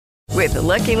With the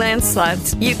Lucky Land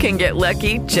Slots, you can get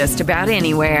lucky just about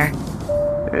anywhere.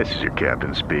 This is your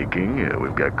captain speaking.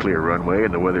 We've got clear runway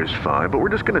and the weather's fine, but we're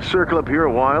just going to circle up here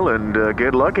a while and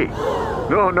get lucky.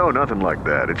 No, nothing like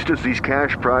that. It's just these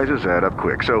cash prizes add up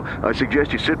quick. So I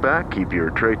suggest you sit back, keep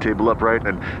your tray table upright,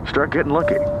 and start getting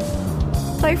lucky.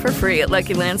 Play for free at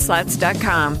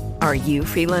LuckyLandSlots.com. Are you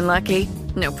feeling lucky?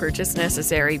 No purchase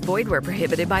necessary. Void where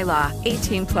prohibited by law.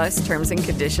 18 plus terms and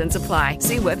conditions apply.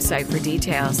 See website for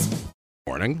details.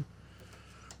 Morning.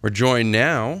 We're joined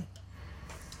now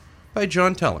by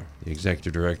John Teller, the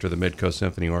executive director of the Midcoast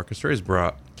Symphony Orchestra. He's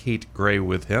brought Kate Gray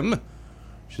with him.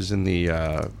 She's in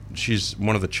the. She's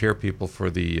one of the chair people for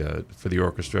the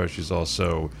orchestra. She's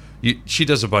also. She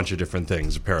does a bunch of different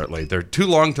things. Apparently, they're too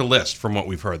long to list from what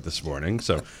we've heard this morning.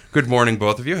 So, good morning,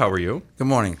 both of you. How are you? Good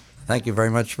morning. Thank you very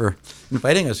much for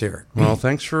inviting us here. Well,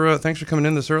 thanks for coming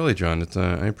in this early, John.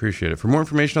 I appreciate it. For more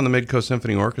information on the Midcoast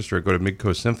Symphony Orchestra, go to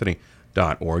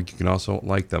midcoastsymphony.org. You can also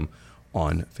like them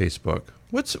on Facebook.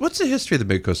 What's the history of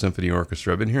the Midcoast Symphony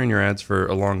Orchestra? I've been hearing your ads for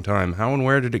a long time. How and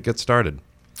where did it get started?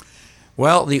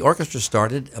 Well, the orchestra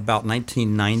started about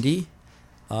 1990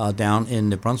 down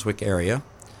in the Brunswick area,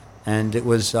 and it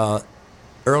was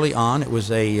early on. It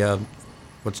was a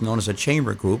what's known as a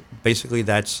chamber group. Basically,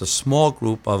 that's a small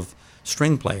group of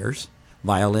string players,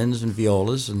 violins and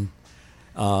violas, and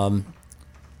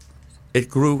it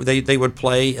grew. They would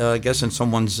play, I guess, in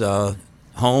someone's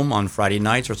home on Friday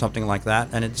nights or something like that,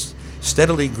 and it's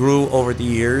steadily grew over the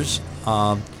years to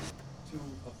a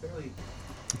fairly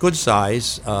good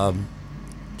size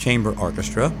chamber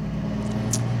orchestra.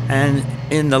 And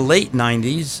in the late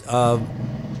 90s,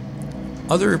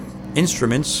 other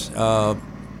instruments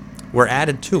were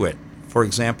added to it. For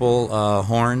example,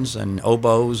 horns and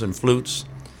oboes and flutes.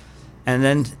 And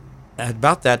then at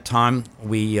about that time,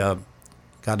 we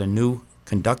got a new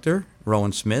conductor,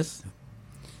 Rowan Smith.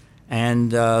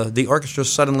 And the orchestra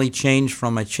suddenly changed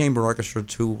from a chamber orchestra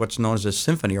to what's known as a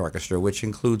symphony orchestra, which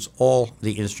includes all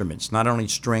the instruments, not only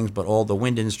strings, but all the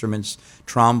wind instruments,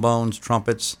 trombones,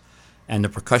 trumpets, and the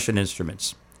percussion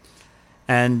instruments.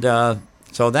 And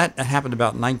so that happened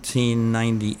about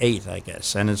 1998, I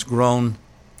guess, and it's grown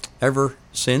ever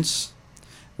since.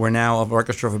 We're now an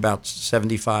orchestra of about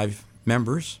 75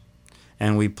 members,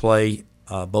 and we play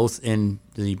both in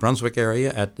the Brunswick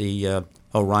area at the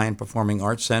Orion Performing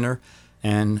Arts Center,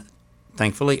 and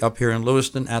thankfully up here in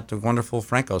Lewiston at the wonderful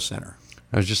Franco Center.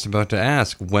 I was just about to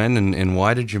ask, when and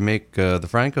why did you make the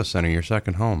Franco Center your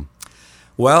second home?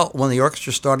 Well, when the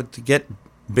orchestra started to get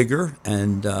bigger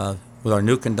and with our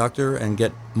new conductor and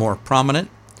get more prominent,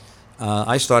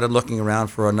 I started looking around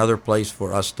for another place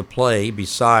for us to play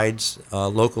besides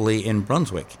locally in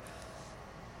Brunswick.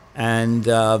 And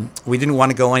we didn't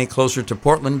want to go any closer to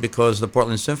Portland because the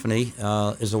Portland Symphony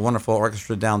is a wonderful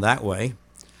orchestra down that way.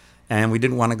 And we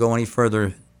didn't want to go any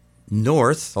further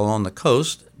north along the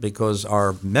coast because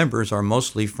our members are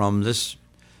mostly from this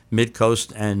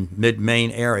mid-coast and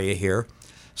mid-Maine area here.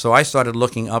 So I started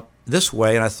looking up this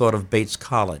way, and I thought of Bates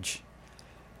College.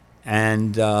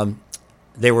 And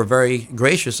they were very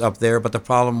gracious up there, but the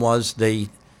problem was they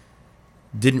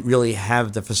didn't really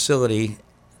have the facility.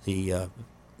 The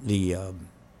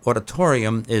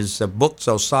auditorium is booked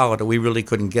so solid that we really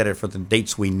couldn't get it for the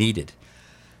dates we needed.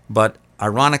 But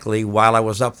ironically, while I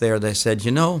was up there, they said,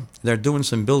 they're doing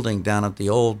some building down at the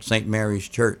old St. Mary's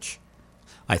Church.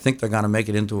 I think they're going to make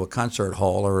it into a concert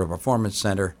hall or a performance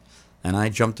center. And I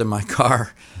jumped in my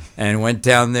car and went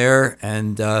down there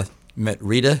and met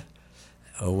Rita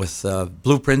with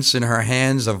blueprints in her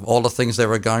hands of all the things they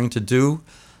were going to do.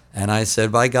 And I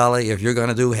said, by golly, if you're going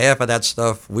to do half of that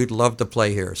stuff, we'd love to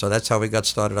play here. So that's how we got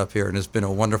started up here, and it's been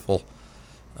a wonderful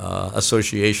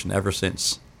association ever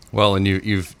since. Well, and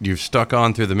you've stuck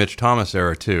on through the Mitch Thomas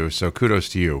era, too, so kudos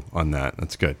to you on that.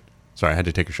 That's good. Sorry, I had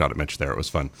to take a shot at Mitch there. It was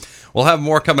fun. We'll have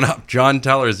more coming up. John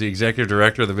Teller is the executive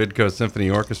director of the Midcoast Symphony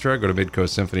Orchestra. Go to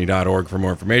midcoastsymphony.org for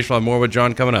more information. We'll have more with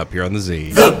John coming up here on The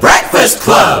Z. The Breakfast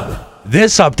Club.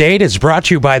 This update is brought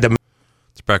to you by the...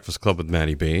 It's Breakfast Club with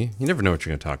Maddie B. You never know what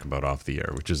you're going to talk about off the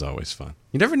air, which is always fun.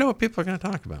 You never know what people are going to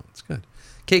talk about. It's good.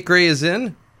 Kate Gray is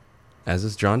in, as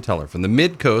is John Teller from the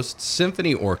Midcoast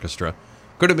Symphony Orchestra.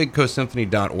 Go to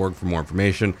midcoastsymphony.org for more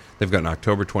information. They've got an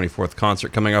October 24th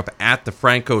concert coming up at the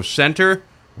Franco Center.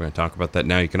 We're going to talk about that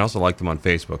now. You can also like them on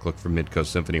Facebook. Look for Midcoast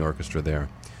Symphony Orchestra there.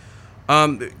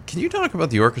 Can you talk about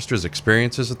the orchestra's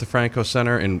experiences at the Franco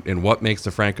Center and what makes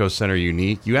the Franco Center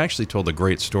unique? You actually told a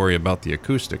great story about the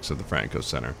acoustics of the Franco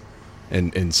Center,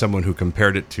 and someone who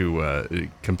compared it to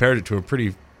a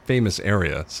pretty famous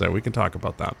area. So we can talk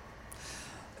about that.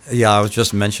 Yeah, I was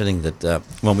just mentioning that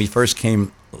when we first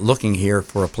came looking here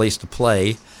for a place to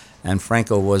play, and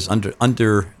Franco was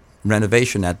under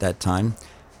renovation at that time.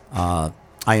 I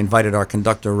invited our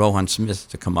conductor, Rohan Smith,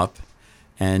 to come up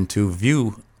and to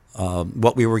view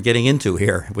what we were getting into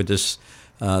here with this.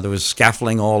 There was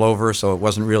scaffolding all over, so it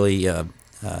wasn't really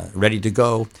ready to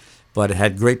go, but it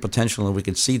had great potential, and we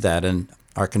could see that. And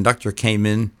our conductor came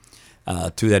in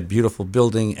to that beautiful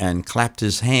building and clapped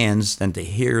his hands, and to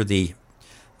hear the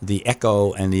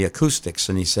echo and the acoustics,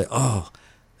 and he said, "Oh,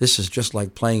 this is just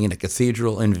like playing in a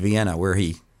cathedral in Vienna, where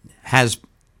he has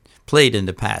played in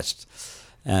the past."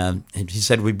 And he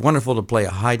said, "It would be wonderful to play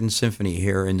a Haydn symphony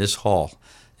here in this hall."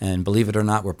 And believe it or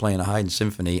not, we're playing a Haydn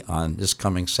symphony on this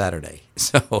coming Saturday.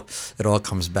 So it all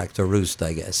comes back to roost,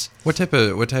 I guess. What type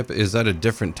is that? A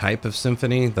different type of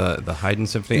symphony, the Haydn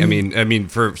symphony? I mean,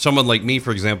 for someone like me, for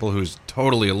example, who's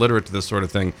totally illiterate to this sort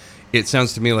of thing, it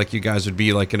sounds to me like you guys would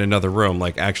be like in another room,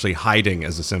 like actually hiding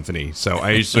as a symphony. So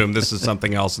I assume this is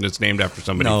something else, and it's named after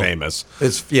somebody famous.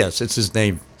 It's his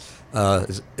name.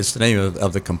 It's the name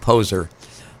of the composer,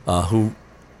 who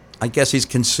I guess he's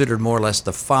considered more or less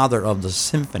the father of the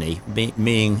symphony,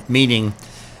 meaning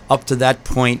up to that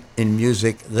point in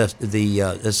music,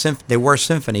 they were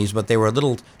symphonies, but they were a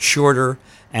little shorter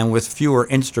and with fewer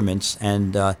instruments.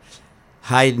 And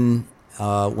Haydn,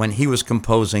 when he was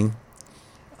composing,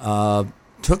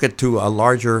 took it to a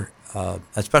larger,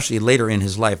 especially later in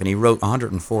his life, and he wrote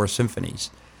 104 symphonies.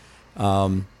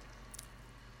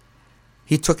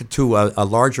 He took it to a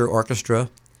larger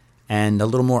orchestra and a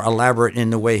little more elaborate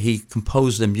in the way he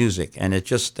composed the music, and it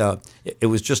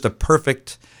was just a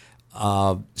perfect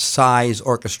size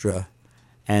orchestra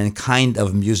and kind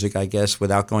of music, I guess,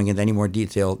 without going into any more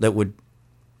detail, that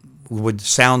would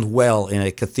sound well in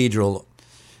a cathedral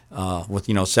with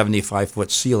 75-foot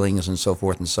ceilings and so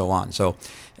forth and so on. So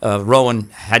Rowan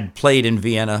had played in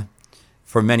Vienna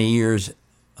for many years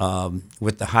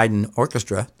with the Haydn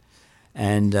Orchestra,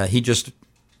 and he just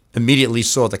immediately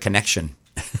saw the connection.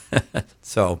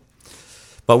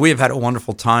 But we have had a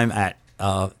wonderful time at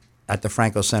the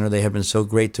Franco Center. They have been so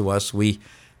great to us. When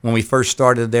we first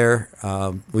started there,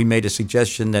 we made a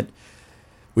suggestion that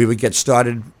we would get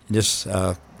started this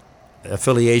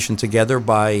affiliation together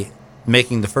by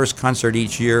making the first concert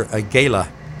each year a gala.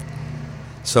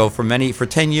 So for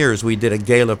 10 years, we did a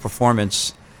gala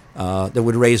performance that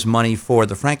would raise money for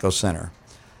the Franco Center.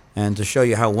 And to show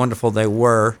you how wonderful they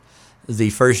were, the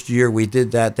first year we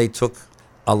did that, they took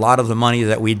a lot of the money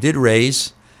that we did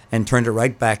raise and turned it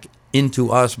right back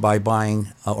into us by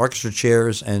buying orchestra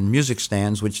chairs and music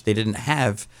stands, which they didn't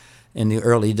have in the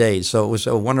early days. So it was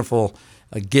a wonderful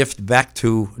gift back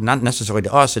to, not necessarily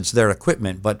to us, it's their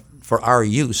equipment, but for our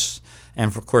use,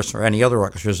 and of course for any other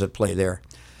orchestras that play there.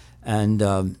 And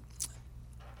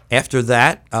after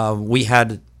that, we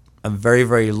had a very,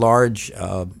 very large,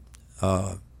 a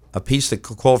piece that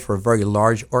called for a very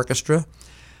large orchestra,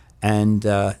 and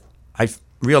I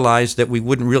realized that we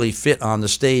wouldn't really fit on the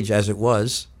stage as it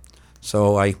was.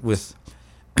 So with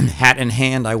hat in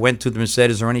hand, I went to them and said,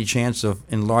 "Is there any chance of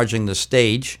enlarging the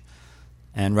stage?"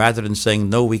 And rather than saying,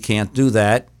 "No, we can't do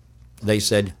that," they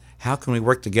said, "How can we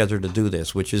work together to do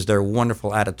this?" Which is their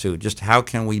wonderful attitude. Just how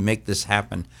can we make this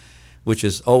happen? Which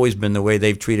has always been the way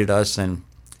they've treated us. And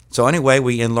so anyway,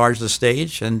 we enlarged the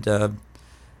stage, and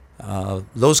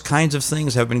those kinds of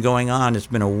things have been going on. It's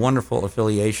been a wonderful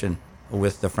affiliation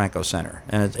with the Franco Center,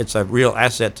 and it's a real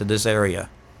asset to this area.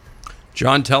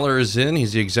 John Teller is in.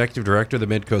 He's the executive director of the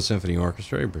Midcoast Symphony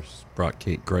Orchestra. He brought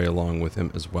Kate Gray along with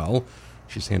him as well.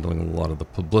 She's handling a lot of the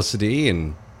publicity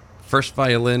and first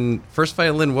violin.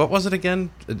 What was it again?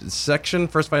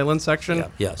 First violin section? Yeah,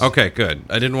 yes. Okay, good.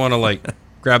 I didn't want to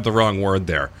grab the wrong word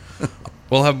there.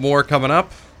 We'll have more coming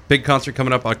up. Big concert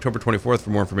coming up October 24th. For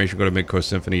more information, go to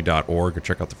midcoastsymphony.org or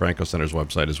check out the Franco Center's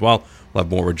website as well. We'll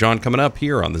have more with John coming up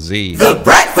here on the Z. The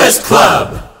Breakfast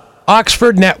Club.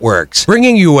 Oxford Networks,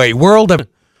 bringing you a world of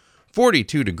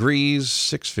 42 degrees,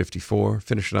 6:54.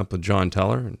 Finishing up with John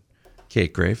Teller and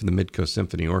Kate Gray from the Midcoast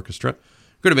Symphony Orchestra.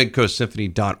 Go to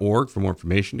midcoastsymphony.org for more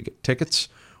information to get tickets,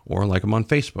 or like them on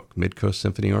Facebook, Midcoast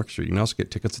Symphony Orchestra. You can also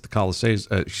get tickets at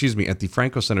at the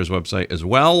Franco Center's website as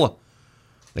well.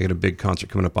 They got a big concert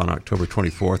coming up on October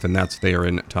 24th, and that's they are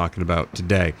in talking about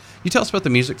today. You tell us about the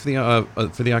music for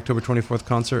the October 24th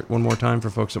concert one more time for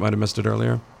folks that might have missed it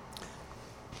earlier.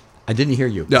 I didn't hear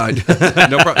you. No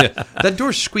problem. Yeah. That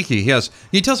door's squeaky. Yes. Can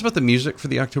you tell us about the music for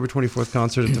the October 24th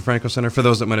concert at the Franco Center for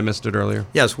those that might have missed it earlier?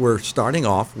 Yes, we're starting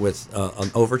off with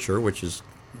an overture, which is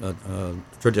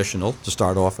traditional to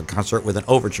start off a concert with an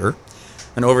overture.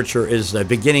 An overture is a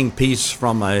beginning piece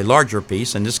from a larger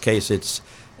piece. In this case, it's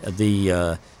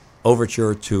the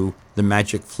overture to The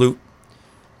Magic Flute,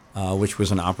 which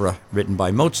was an opera written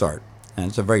by Mozart. And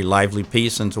it's a very lively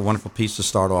piece, and it's a wonderful piece to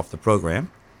start off the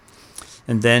program.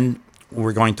 And then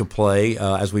we're going to play,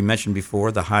 as we mentioned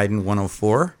before, the Haydn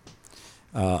 104,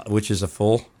 which is a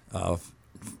full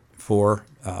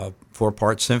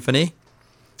four-part symphony.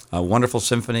 A wonderful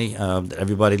symphony that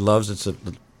everybody loves. It's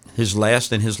his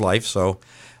last in his life, so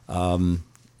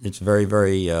it's very,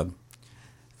 very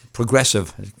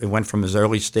progressive. It went from his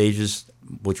early stages,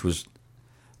 which was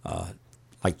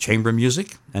like chamber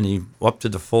music, and he up to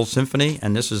the full symphony,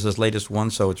 and this is his latest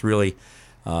one, so it's really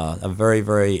a very,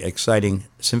 very exciting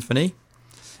symphony.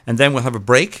 And then we'll have a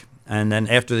break, and then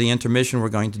after the intermission, we're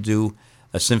going to do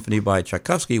a symphony by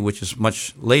Tchaikovsky, which is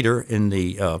much later in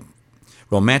the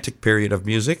Romantic period of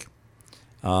music,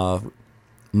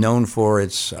 known for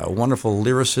its wonderful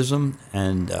lyricism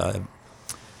and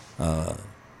I'm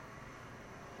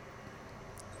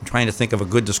trying to think of a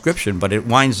good description, but it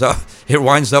winds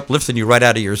up lifting you right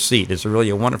out of your seat. It's really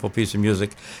a wonderful piece of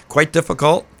music, quite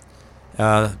difficult.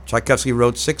 Tchaikovsky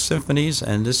wrote 6 symphonies,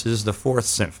 and this is the 4th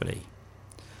symphony.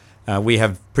 We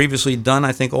have previously done,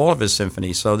 I think, all of his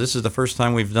symphonies, so this is the first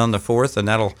time we've done the 4th, and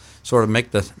that'll sort of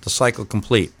make the cycle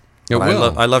complete.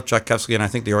 I love Tchaikovsky, and I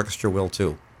think the orchestra will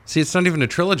too. See, it's not even a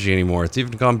trilogy anymore. It's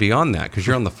even gone beyond that because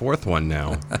you're on the 4th one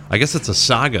now. I guess it's a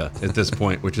saga at this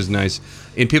point, which is nice.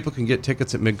 And people can get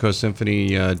tickets at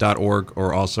midcoastsymphony.org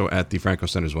or also at the Franco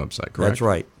Center's website, correct? That's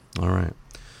right. All right.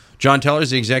 John Teller is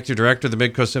the executive director of the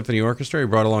Midcoast Symphony Orchestra. He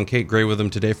brought along Kate Gray with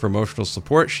him today for emotional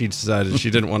support. She decided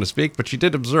she didn't want to speak, but she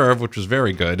did observe, which was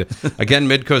very good. Again,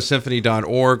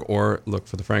 midcoastsymphony.org, or look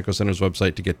for the Franco Center's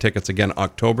website to get tickets. Again,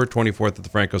 October 24th at the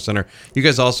Franco Center. You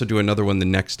guys also do another one the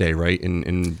next day, right?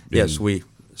 Yes,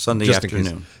 Sunday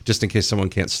afternoon. Just in case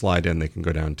someone can't slide in, they can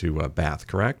go down to Bath,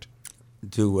 correct?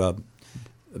 To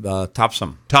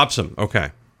Topsom. Topsom,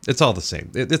 okay. It's all the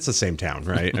same. It's the same town,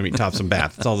 right? I mean, Topsom,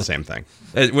 Bath. It's all the same thing.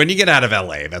 When you get out of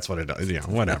L.A., that's what it does. You know,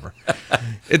 whatever.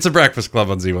 It's the Breakfast Club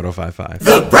on Z105.5.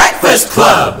 The Breakfast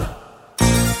Club.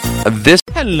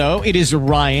 Hello, it is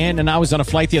Ryan, and I was on a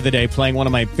flight the other day playing one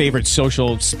of my favorite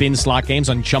social spin slot games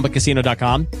on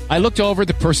ChumbaCasino.com. I looked over at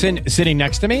the person sitting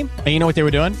next to me, and you know what they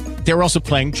were doing? They were also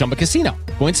playing Chumba Casino.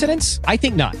 Coincidence? I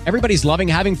think not. Everybody's loving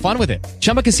having fun with it.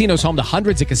 Chumba Casino is home to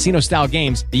hundreds of casino-style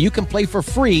games that you can play for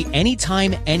free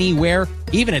anytime, anywhere,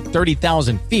 even at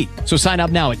 30,000 feet. So sign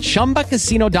up now at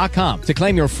ChumbaCasino.com to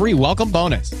claim your free welcome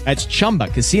bonus. That's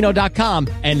ChumbaCasino.com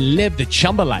and live the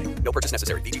Chumba life. No purchase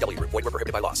necessary. VGW. Void where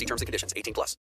prohibited by law. See terms and conditions. 18+.